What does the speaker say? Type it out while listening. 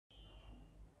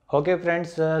Okay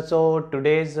friends, so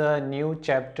today's new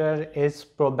chapter is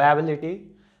probability,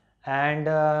 and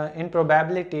in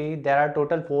probability there are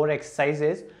total 4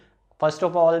 exercises. First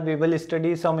of all, we will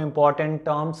study some important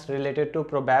terms related to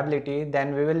probability,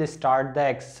 then we will start the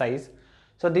exercise.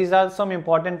 So these are some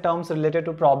important terms related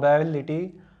to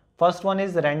probability. First one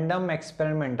is random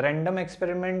experiment. Random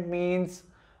experiment means,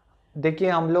 देखिए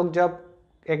हम लोग जब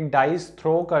एक dice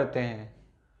throw करते हैं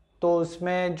तो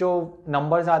उसमें जो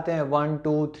नंबर्स आते हैं 1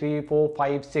 2 3 4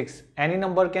 5 6, any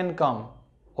number can come.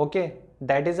 Okay,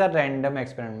 that is a random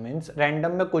experiment. Means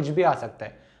random में कुछ भी आ सकता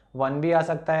है. 1 भी आ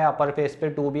सकता है अपर फेस पे,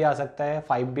 2 भी आ सकता है,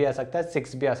 5 भी आ सकता है,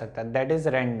 6 भी आ सकता है. That is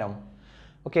random.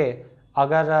 ओके,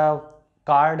 अगर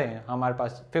कार्ड है हमारे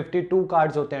पास 52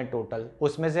 कार्ड्स होते हैं टोटल,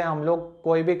 उसमें से हम लोग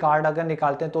कोई भी कार्ड अगर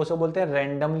निकालते हैं तो उसे बोलते हैं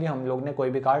रैंडमली हम लोग ने कोई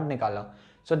भी कार्ड निकाला.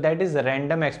 So that is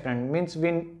random experiment. Means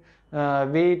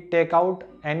we take out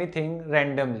anything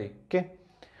randomly. Okay,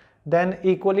 then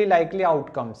equally likely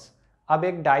outcomes. अब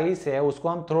एक डाइस है, उसको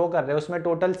हम थ्रो कर रहे हैं, उसमें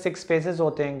टोटल 6 फेसेस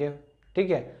होते हैं. ठीक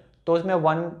है, तो उसमें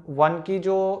वन की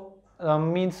जो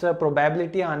मीन्स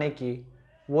प्रोबेबिलिटी आने की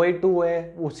वही 2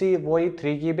 है, वही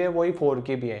 3 की भी है, वही 4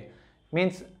 की भी है.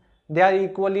 Means they are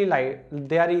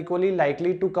equally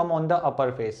likely to come on the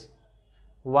upper face.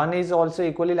 1 is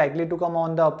also equally likely to come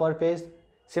on the upper face.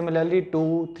 Similarly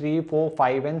 2 3 4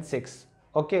 5 and 6.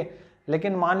 Okay,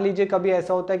 लेकिन मान लीजिए कभी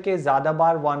ऐसा होता है कि ज़्यादा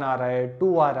बार 1 आ रहा है,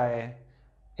 2 आ रहा है,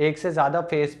 एक से ज़्यादा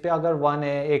फेस पे अगर 1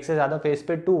 है, एक से ज़्यादा फेस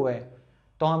पे 2 है,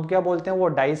 तो हम क्या बोलते हैं, वो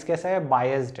डाइस कैसा है,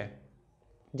 बायस्ड है.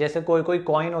 जैसे कोई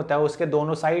कॉइन होता है, उसके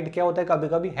दोनों साइड क्या होता है, कभी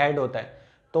कभी हेड होता है,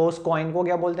 तो उस कॉइन को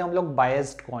क्या बोलते हैं हम लोग,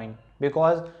 biased coin,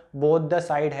 because both the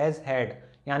side has head.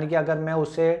 यानी कि अगर मैं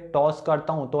उसे टॉस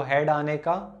करता हूँ तो हेड आने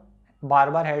का, बार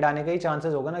बार हेड आने का ही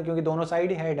चांसेस होगा ना, क्योंकि दोनों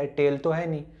साइड ही हेड है, टेल तो है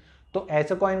नहीं. तो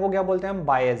ऐसे कॉइन को क्या बोलते हैं हम,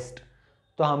 बायस्ड.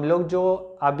 तो हम लोग जो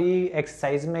अभी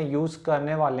एक्सरसाइज में यूज़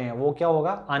करने वाले हैं वो क्या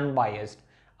होगा, unbiased.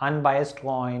 Unbiased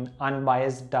coin,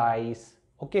 unbiased dice.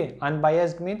 Okay,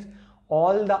 unbiased means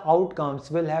all the outcomes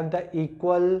will have the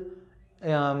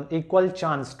equal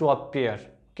chance to appear.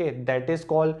 Okay, that is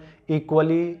called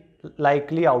equally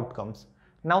likely outcomes.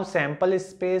 Now sample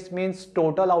space means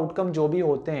total outcome जो भी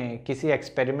होते हैं किसी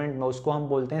experiment में, उसको हम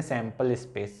बोलते हैं सैम्पल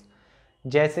स्पेस.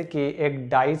 जैसे कि एक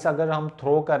डाइस अगर हम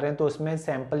थ्रो कर रहे हैं तो उसमें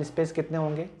सैम्पल स्पेस कितने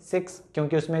होंगे, 6,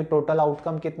 क्योंकि उसमें टोटल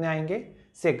आउटकम कितने आएंगे,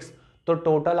 6. तो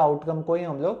टोटल आउटकम को ही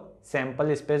हम लोग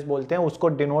सैम्पल स्पेस बोलते हैं. उसको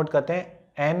डिनोट करते हैं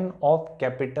N ऑफ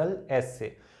कैपिटल S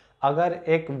से. अगर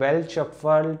एक वेल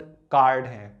शफल्ड कार्ड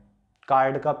है,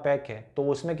 कार्ड का पैक है, तो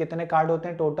उसमें कितने कार्ड होते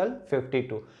हैं टोटल,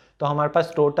 52. तो हमारे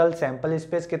पास टोटल सैंपल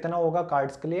स्पेस कितना होगा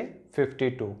कार्ड्स के लिए,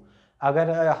 52. अगर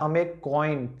हम एक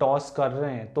कॉइन टॉस कर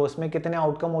रहे हैं तो उसमें कितने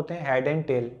आउटकम होते हैं, हेड एंड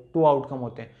टेल, 2 आउटकम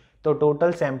होते हैं, तो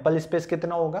टोटल सैंपल स्पेस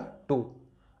कितना होगा, 2.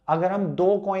 अगर हम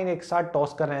 2 कॉइन एक साथ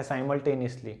टॉस कर रहे हैं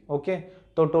साइमल्टेनियसली, ओके,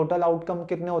 तो टोटल आउटकम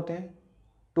कितने होते हैं,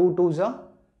 2 2 ज़ा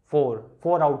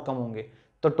 4 आउटकम होंगे.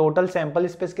 तो टोटल सैंपल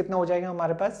स्पेस कितना हो जाएगा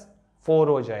हमारे पास, 4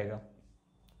 हो जाएगा.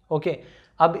 ओके,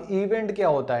 अब इवेंट क्या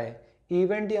होता है,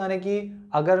 इवेंट यानी कि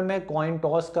अगर मैं कॉइन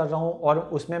टॉस कर रहा हूं और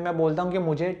उसमें मैं बोलता हूं कि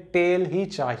मुझे टेल ही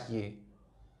चाहिए,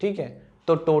 ठीक है,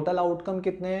 तो टोटल आउटकम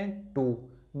कितने हैं, 2,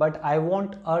 but I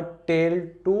want a tell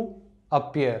to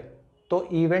appear. तो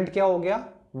इवेंट क्या हो गया,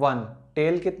 1.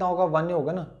 टेल कितना होगा, 1 ही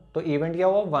होगा ना, तो इवेंट क्या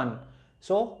हुआ, 1.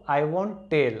 सो I want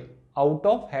tell out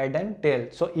of head and tail,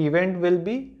 so event will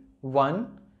be 1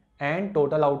 and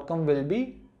total outcome will be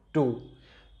 2.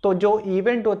 तो जो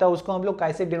इवेंट होता है उसको हम लोग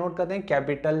कैसे डिनोट करते हैं,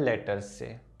 कैपिटल लेटर्स से.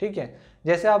 ठीक है,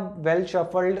 जैसे अब well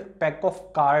shuffled pack of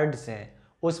cards हैं,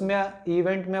 उसमें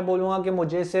इवेंट में बोलूँगा कि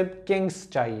मुझे सिर्फ किंग्स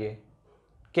चाहिए.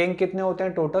 किंग कितने होते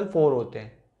हैं, टोटल 4 होते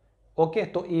हैं. ओके,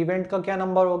 तो इवेंट का क्या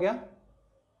नंबर हो गया,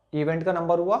 इवेंट का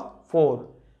नंबर हुआ 4,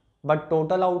 बट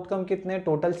टोटल आउटकम कितने,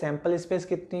 टोटल सैंपल स्पेस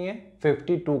कितनी है,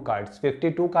 52 कार्ड्स.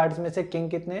 52 कार्ड्स में से किंग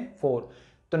कितने हैं, 4.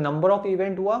 तो नंबर ऑफ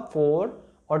इवेंट हुआ 4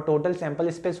 और टोटल सैंपल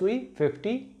स्पेस हुई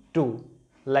 52,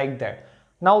 like that.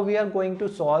 Now we are going to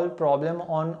solve problem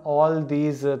on all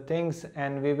these things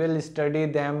and we will study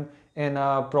them in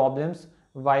problems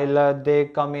while they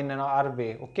come in our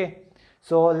way. Okay,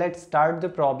 so let's start the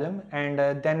problem and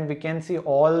then we can see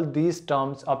all these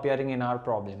terms appearing in our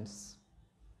problems.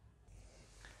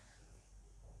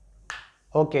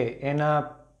 Okay, in a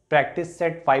practice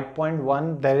set 5.1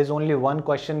 there is only one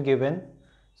question given,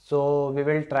 so we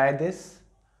will try this.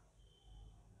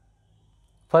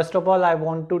 First of all, I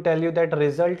want to tell you that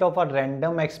result of a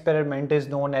random experiment is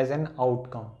known as an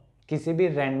outcome. किसी भी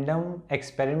random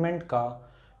experiment का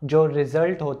जो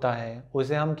result होता है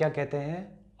उसे हम क्या कहते हैं,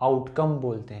 outcome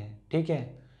बोलते हैं. ठीक है,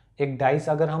 एक डाइस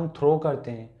अगर हम थ्रो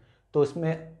करते हैं तो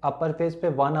उसमें अपर फेस पे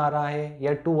 1 आ रहा है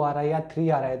या 2 आ रहा है या 3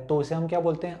 आ रहा है, तो उसे हम क्या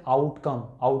बोलते हैं,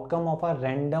 outcome of a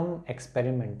random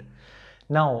experiment.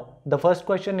 Now the first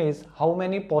question is how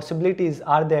many possibilities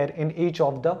are there in each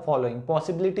of the following.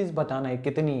 Possibilities बताना है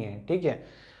कितनी है, ठीक है.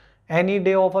 Any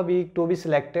day of a week to be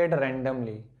selected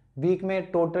randomly. Week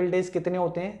में total days कितने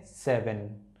होते हैं, 7.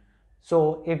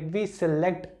 So if we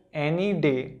select any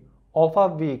day of a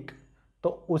week, तो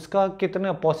उसका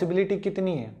कितना पॉसिबिलिटी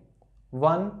कितनी है,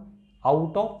 1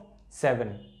 out of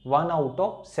 7. 1 out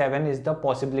of 7 is the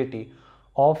possibility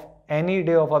of any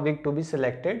day of a week to be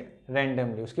selected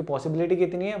randomly. उसकी possibility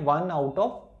कितनी है, 1 out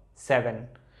of 7.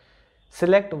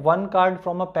 Select one card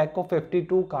from a pack of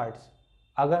 52 cards.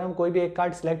 अगर हम कोई भी एक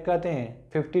कार्ड सेलेक्ट करते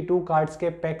हैं 52 कार्ड्स के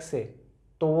पैक से,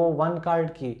 तो वो 1 कार्ड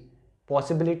की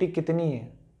पॉसिबिलिटी कितनी है,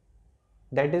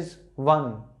 दैट इज 1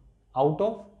 out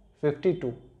of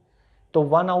 52. तो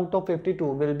 1 out of 52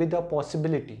 will be the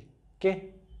possibility. Okay,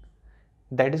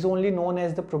 that is only known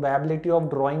as the probability of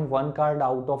drawing 1 card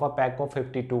out of a pack of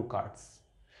 52 cards.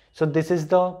 So this is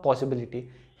the possibility.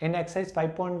 In exercise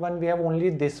 5.1 we have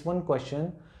only this one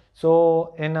question. So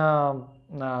in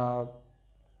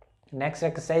next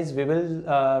exercise we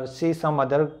will see some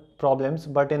other problems,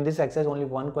 but in this exercise only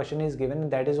one question is given,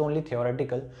 that is only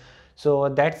theoretical. So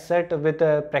that's set with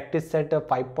practice set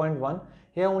 5.1.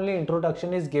 Here only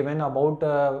introduction is given about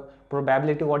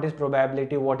probability, what is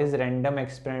probability, what is random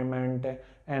experiment,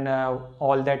 and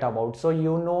all that about. So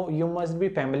you know, you must be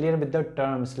familiar with the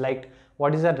terms like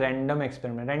what is a random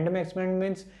experiment. Random experiment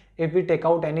means if we take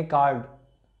out any card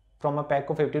from a pack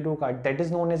of 52 cards, that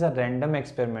is known as a random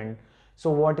experiment. So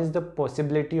what is the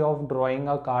possibility of drawing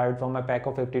a card from a pack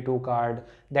of 52 card,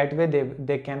 that way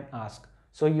they can ask.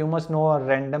 So you must know a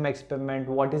random experiment,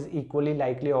 what is equally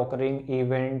likely occurring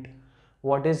event,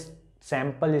 what is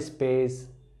sample space.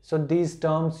 So these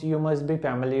terms you must be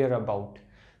familiar about.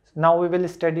 Now we will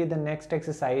study the next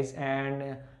exercise,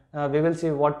 and we will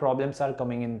see what problems are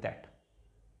coming in that.